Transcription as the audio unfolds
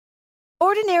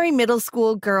Ordinary middle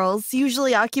school girls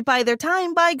usually occupy their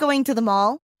time by going to the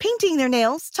mall, painting their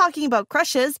nails, talking about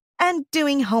crushes, and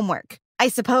doing homework. I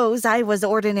suppose I was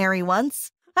ordinary once.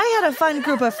 I had a fun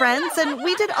group of friends, and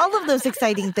we did all of those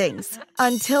exciting things.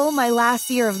 Until my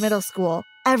last year of middle school,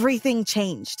 everything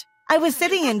changed. I was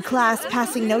sitting in class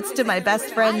passing notes to my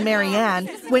best friend Marianne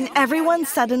when everyone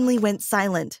suddenly went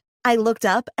silent. I looked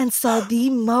up and saw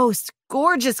the most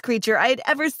gorgeous creature I had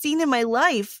ever seen in my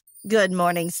life. "Good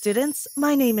morning, students.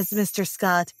 My name is Mr.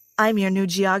 Scott. I'm your new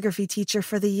geography teacher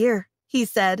for the year," he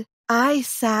said. I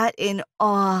sat in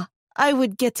awe. I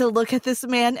would get to look at this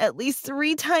man at least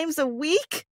 3 times a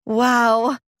week?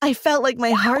 Wow. I felt like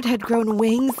my heart had grown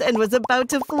wings and was about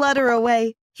to flutter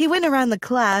away. He went around the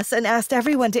class and asked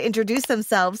everyone to introduce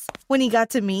themselves. When he got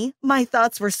to me, my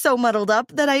thoughts were so muddled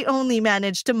up that I only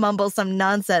managed to mumble some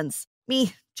nonsense.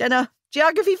 "Me, Jenna,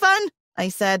 geography fun?" I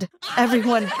said.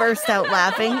 Everyone burst out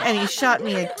laughing, and he shot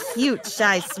me a cute,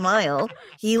 shy smile.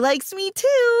 He likes me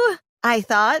too, I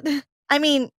thought. I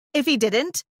mean, if he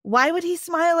didn't, why would he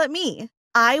smile at me?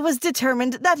 I was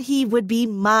determined that he would be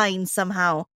mine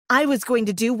somehow. I was going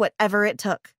to do whatever it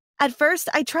took. At first,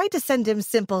 I tried to send him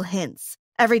simple hints.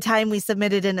 Every time we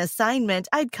submitted an assignment,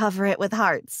 I'd cover it with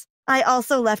hearts. I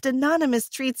also left anonymous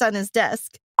treats on his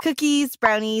desk. Cookies,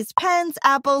 brownies, pens,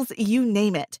 apples, you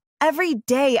name it. Every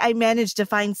day I managed to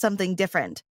find something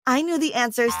different. I knew the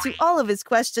answers to all of his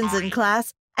questions in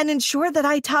class and ensured that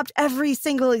I topped every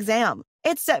single exam.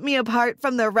 It set me apart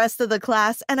from the rest of the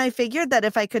class, and I figured that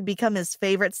if I could become his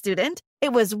favorite student,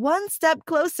 it was one step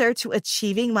closer to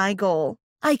achieving my goal.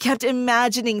 I kept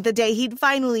imagining the day he'd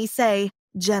finally say,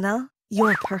 "Jenna,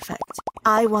 you're perfect.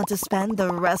 I want to spend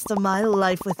the rest of my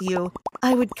life with you."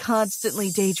 I would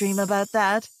constantly daydream about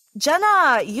that.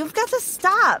 "Jenna, you've got to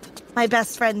stop," my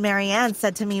best friend Marianne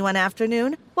said to me one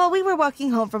afternoon while we were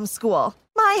walking home from school.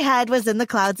 My head was in the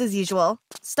clouds as usual.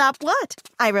 "Stop what?"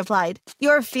 I replied.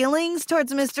 "Your feelings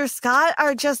towards Mr. Scott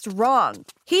are just wrong.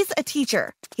 He's a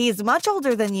teacher. He's much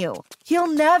older than you. He'll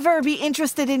never be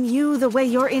interested in you the way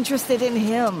you're interested in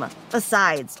him.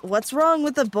 Besides, what's wrong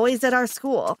with the boys at our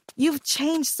school? You've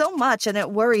changed so much and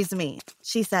it worries me,"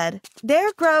 she said.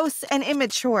 "They're gross and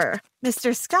immature.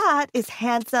 Mr. Scott is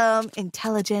handsome,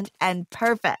 intelligent, and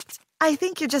perfect. I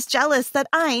think you're just jealous that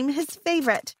I'm his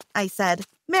favorite," I said.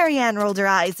 Marianne rolled her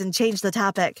eyes and changed the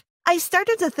topic. I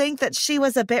started to think that she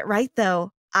was a bit right,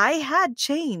 though. I had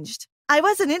changed. I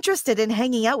wasn't interested in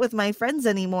hanging out with my friends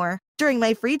anymore. During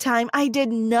my free time, I did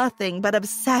nothing but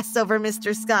obsess over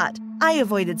Mr. Scott. I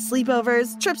avoided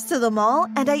sleepovers, trips to the mall,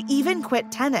 and I even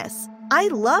quit tennis. I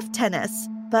love tennis,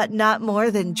 but not more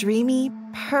than dreamy,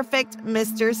 perfect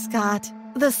Mr. Scott.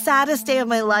 The saddest day of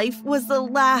my life was the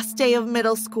last day of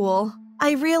middle school.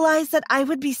 I realized that I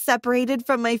would be separated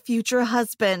from my future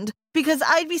husband because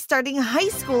I'd be starting high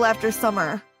school after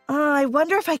summer. I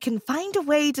wonder if I can find a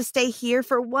way to stay here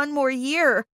for one more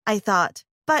year, I thought.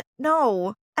 But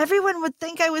no, everyone would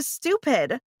think I was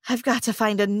stupid. I've got to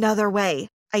find another way,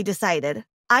 I decided.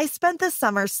 I spent the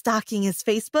summer stalking his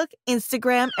Facebook,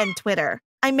 Instagram, and Twitter.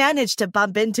 I managed to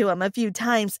bump into him a few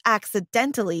times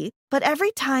accidentally, but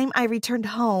every time I returned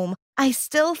home, I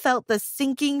still felt the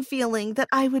sinking feeling that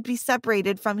I would be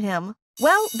separated from him.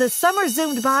 Well, the summer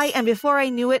zoomed by, and before I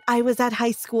knew it, I was at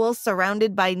high school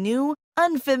surrounded by new,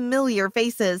 unfamiliar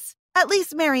faces. At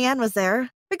least Marianne was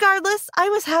there. Regardless, I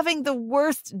was having the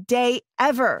worst day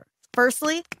ever.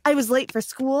 Firstly, I was late for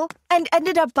school and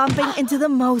ended up bumping into the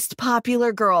most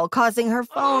popular girl, causing her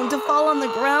phone to fall on the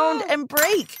ground and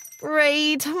break.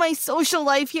 Great, my social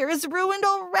life here is ruined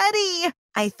already,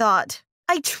 I thought.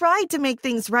 I tried to make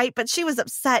things right, but she was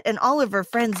upset and all of her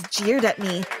friends jeered at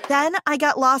me. Then I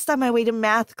got lost on my way to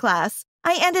math class.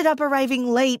 I ended up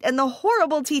arriving late and the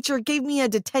horrible teacher gave me a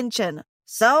detention.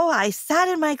 So I sat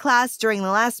in my class during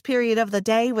the last period of the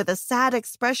day with a sad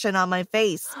expression on my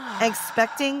face,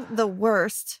 expecting the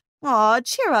worst. "Aw,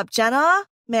 cheer up, Jenna,"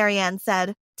 Marianne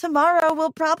said. "Tomorrow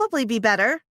will probably be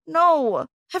better." "No,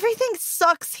 everything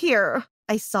sucks here,"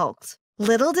 I sulked.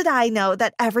 Little did I know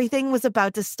that everything was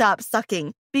about to stop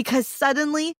sucking because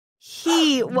suddenly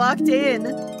he walked in.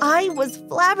 I was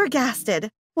flabbergasted.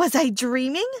 Was I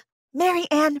dreaming?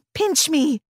 "Marianne, pinch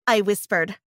me," I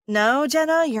whispered. "No,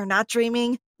 Jenna, you're not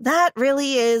dreaming. That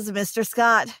really is Mr.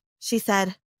 Scott," she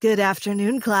said. "Good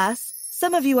afternoon, class.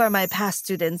 Some of you are my past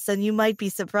students, and you might be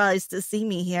surprised to see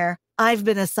me here. I've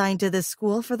been assigned to this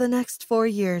school for the next 4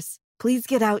 years. Please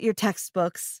get out your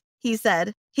textbooks," he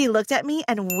said. He looked at me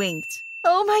and winked.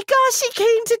 "Oh my gosh, he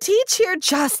came to teach here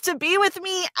just to be with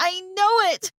me. I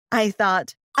know it," I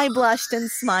thought. I blushed and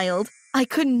smiled. I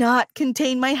could not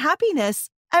contain my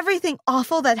happiness. Everything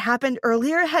awful that happened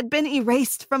earlier had been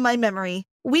erased from my memory.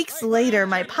 Weeks later,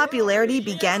 my popularity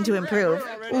began to improve.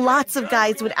 Lots of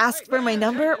guys would ask for my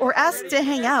number or ask to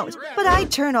hang out, but I'd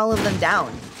turn all of them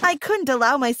down. I couldn't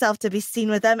allow myself to be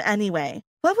seen with them anyway.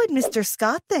 What would Mr.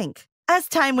 Scott think? As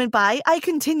time went by, I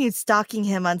continued stalking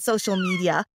him on social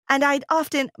media, and I'd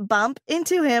often bump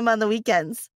into him on the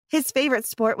weekends. His favorite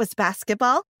sport was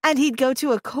basketball, and he'd go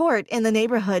to a court in the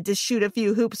neighborhood to shoot a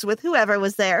few hoops with whoever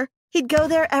was there. He'd go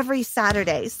there every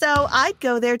Saturday, so I'd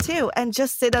go there too and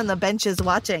just sit on the benches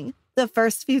watching. The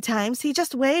first few times, he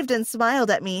just waved and smiled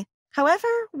at me. However,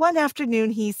 one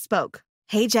afternoon he spoke.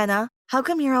 "Hey, Jenna, how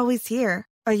come you're always here?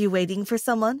 Are you waiting for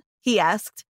someone?" he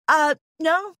asked.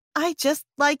 No, I just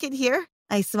like it here."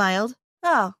 I smiled.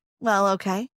 "Oh, well,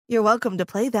 okay. You're welcome to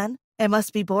play then. It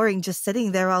must be boring just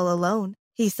sitting there all alone,"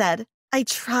 he said. I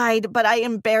tried, but I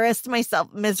embarrassed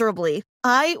myself miserably.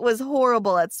 I was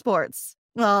horrible at sports.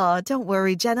 "Oh, don't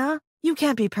worry, Jenna. You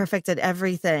can't be perfect at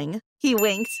everything." He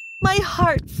winked. My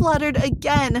heart fluttered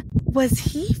again. Was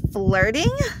he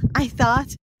flirting? I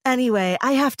thought. "Anyway,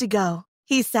 I have to go,"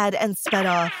 he said and sped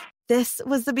off. This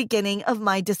was the beginning of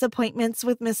my disappointments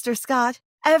with Mr. Scott.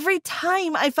 Every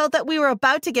time I felt that we were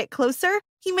about to get closer,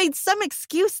 he made some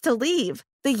excuse to leave.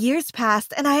 The years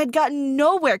passed, and I had gotten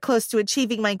nowhere close to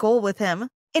achieving my goal with him.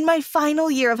 In my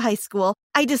final year of high school,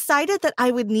 I decided that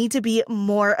I would need to be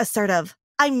more assertive.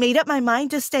 I made up my mind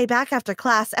to stay back after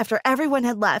class after everyone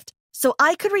had left, so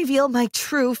I could reveal my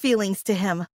true feelings to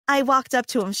him. I walked up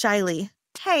to him shyly.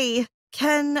 "Hey,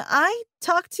 can I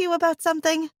talk to you about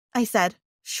something?" I said.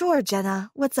 "Sure, Jenna.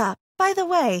 What's up? By the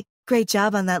way, great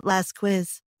job on that last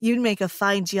quiz. You'd make a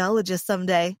fine geologist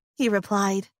someday," he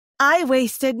replied. I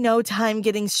wasted no time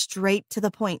getting straight to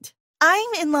the point.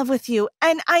 "I'm in love with you,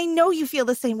 and I know you feel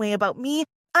the same way about me.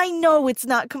 I know it's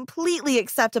not completely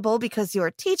acceptable because you're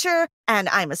a teacher and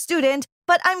I'm a student,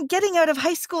 but I'm getting out of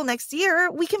high school next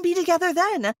year. We can be together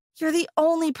then. You're the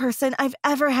only person I've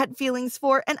ever had feelings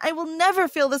for, and I will never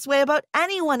feel this way about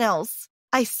anyone else."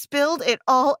 I spilled it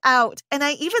all out, and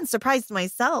I even surprised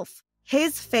myself.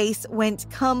 His face went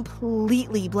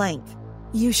completely blank.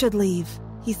 "You should leave,"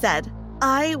 he said.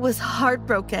 I was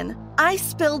heartbroken. I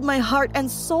spilled my heart and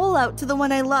soul out to the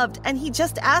one I loved, and he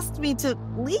just asked me to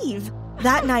leave.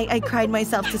 That night, I cried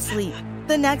myself to sleep.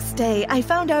 The next day, I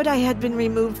found out I had been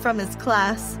removed from his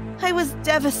class. I was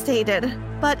devastated,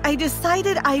 but I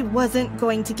decided I wasn't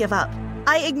going to give up.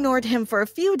 I ignored him for a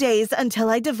few days until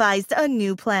I devised a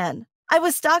new plan. I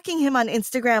was stalking him on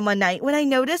Instagram one night when I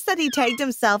noticed that he tagged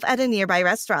himself at a nearby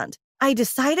restaurant. I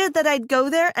decided that I'd go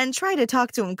there and try to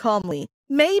talk to him calmly.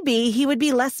 Maybe he would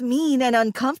be less mean and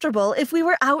uncomfortable if we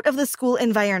were out of the school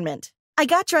environment. I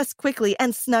got dressed quickly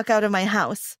and snuck out of my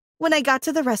house. When I got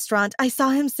to the restaurant, I saw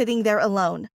him sitting there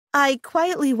alone. I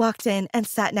quietly walked in and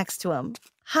sat next to him.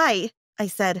 "Hi," I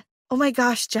said. "Oh my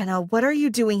gosh, Jenna, what are you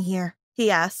doing here?"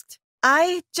 he asked.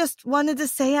 "I just wanted to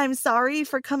say I'm sorry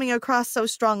for coming across so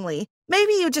strongly.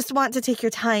 Maybe you just want to take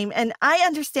your time, and I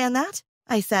understand that,"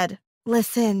 I said.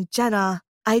 "Listen, Jenna,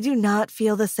 I do not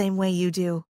feel the same way you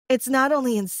do. It's not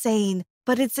only insane,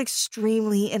 but it's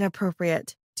extremely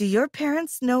inappropriate. Do your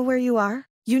parents know where you are?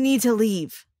 You need to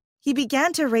leave." He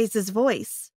began to raise his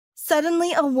voice.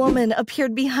 Suddenly, a woman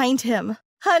appeared behind him.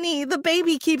 "Honey, the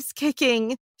baby keeps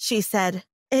kicking," she said.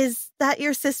 "Is that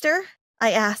your sister?"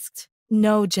 I asked.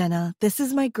 "No, Jenna, this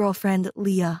is my girlfriend,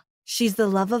 Leah. She's the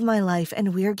love of my life,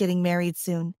 and we're getting married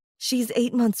soon. She's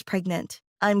 8 months pregnant.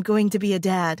 I'm going to be a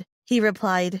dad," he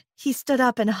replied. He stood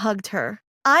up and hugged her.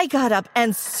 I got up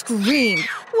and screamed.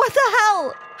 "What the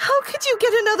hell? How could you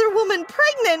get another woman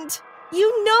pregnant?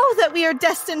 You know that we are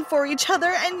destined for each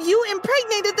other, and you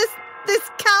impregnated this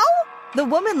cow?" The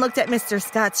woman looked at Mr.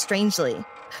 Scott strangely.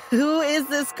 "Who is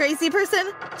this crazy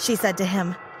person?" she said to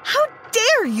him. "How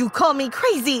dare you call me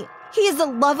crazy? He is the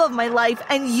love of my life,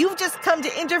 and you've just come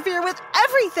to interfere with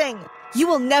everything. You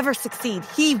will never succeed.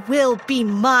 He will be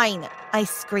mine," I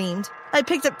screamed. I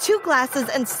picked up 2 glasses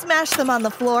and smashed them on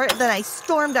the floor, then I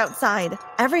stormed outside.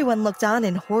 Everyone looked on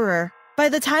in horror. By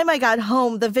the time I got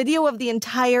home, the video of the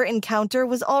entire encounter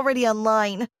was already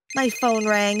online. My phone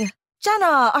rang.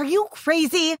 "Jenna, are you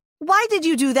crazy? Why did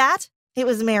you do that?" It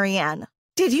was Marianne.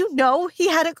 "Did you know he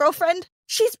had a girlfriend?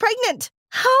 She's pregnant.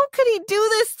 How could he do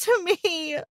this to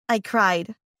me?" I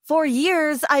cried. "For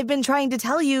years, I've been trying to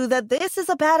tell you that this is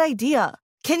a bad idea.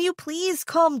 Can you please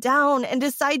calm down and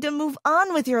decide to move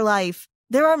on with your life?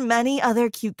 There are many other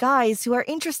cute guys who are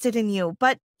interested in you,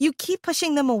 but you keep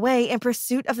pushing them away in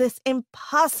pursuit of this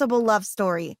impossible love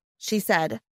story," she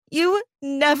said. "You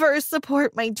never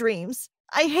support my dreams.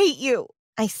 I hate you,"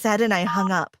 I said, and I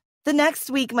hung up. The next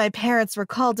week, my parents were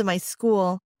called to my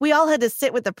school. We all had to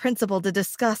sit with the principal to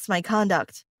discuss my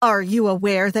conduct. "Are you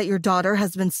aware that your daughter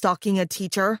has been stalking a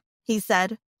teacher?" he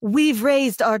said. "We've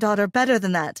raised our daughter better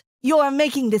than that. You're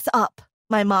making this up,"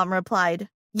 my mom replied.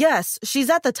 "Yes, she's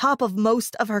at the top of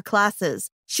most of her classes.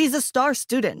 She's a star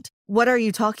student. What are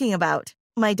you talking about?"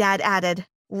 My dad added.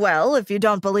 "Well, if you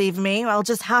don't believe me, I'll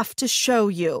just have to show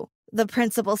you," the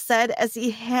principal said as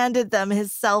he handed them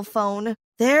his cell phone.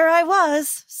 There I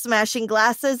was, smashing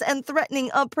glasses and threatening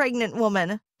a pregnant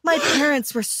woman. My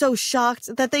parents were so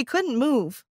shocked that they couldn't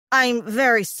move. "I'm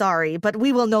very sorry, but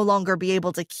we will no longer be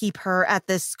able to keep her at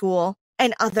this school.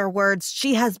 In other words,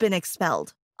 she has been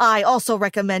expelled. I also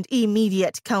recommend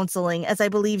immediate counseling as I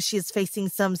believe she is facing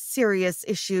some serious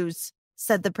issues,"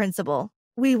 said the principal.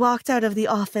 We walked out of the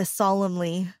office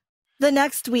solemnly. The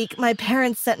next week, my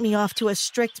parents sent me off to a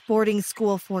strict boarding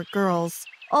school for girls,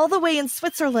 all the way in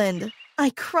Switzerland. I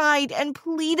cried and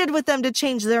pleaded with them to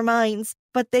change their minds,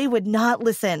 but they would not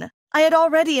listen. I had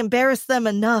already embarrassed them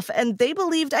enough, and they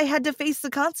believed I had to face the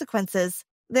consequences.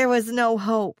 There was no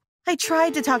hope. I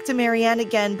tried to talk to Marianne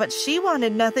again, but she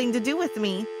wanted nothing to do with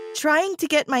me. Trying to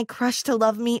get my crush to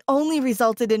love me only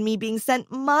resulted in me being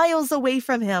sent miles away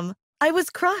from him. I was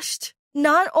crushed.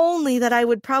 Not only that I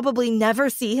would probably never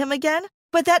see him again,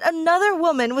 but that another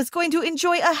woman was going to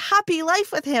enjoy a happy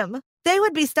life with him. They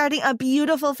would be starting a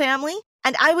beautiful family,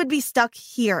 and I would be stuck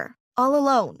here, all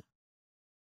alone.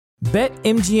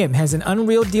 BetMGM has an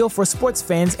unreal deal for sports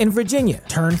fans in Virginia.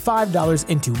 Turn $5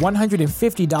 into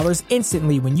 $150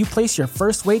 instantly when you place your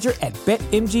first wager at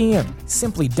BetMGM.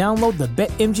 Simply download the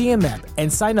BetMGM app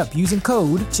and sign up using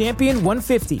code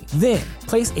Champion150. Then,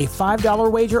 place a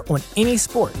 $5 wager on any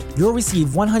sport. You'll receive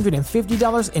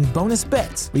 $150 in bonus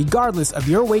bets, regardless of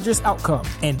your wager's outcome.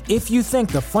 And if you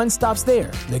think the fun stops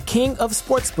there, the King of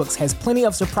Sportsbooks has plenty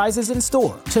of surprises in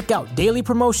store. Check out daily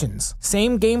promotions,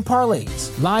 same-game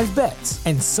parlays, live bets,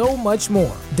 and so much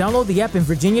more. Download the app in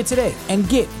Virginia today and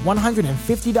get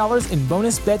 $150 in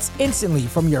bonus bets instantly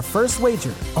from your first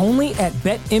wager. Only at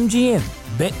BetMGM.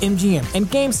 BetMGM and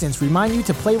GameSense remind you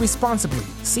to play responsibly.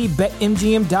 See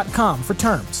BetMGM.com for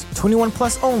terms. 21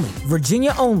 plus only.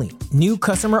 Virginia only. New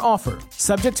customer offer.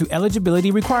 Subject to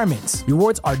eligibility requirements.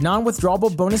 Rewards are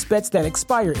non-withdrawable bonus bets that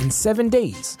expire in 7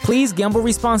 days. Please gamble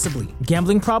responsibly.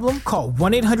 Gambling problem? Call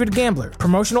 1-800-GAMBLER.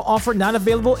 Promotional offer not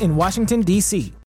available in Washington, D.C.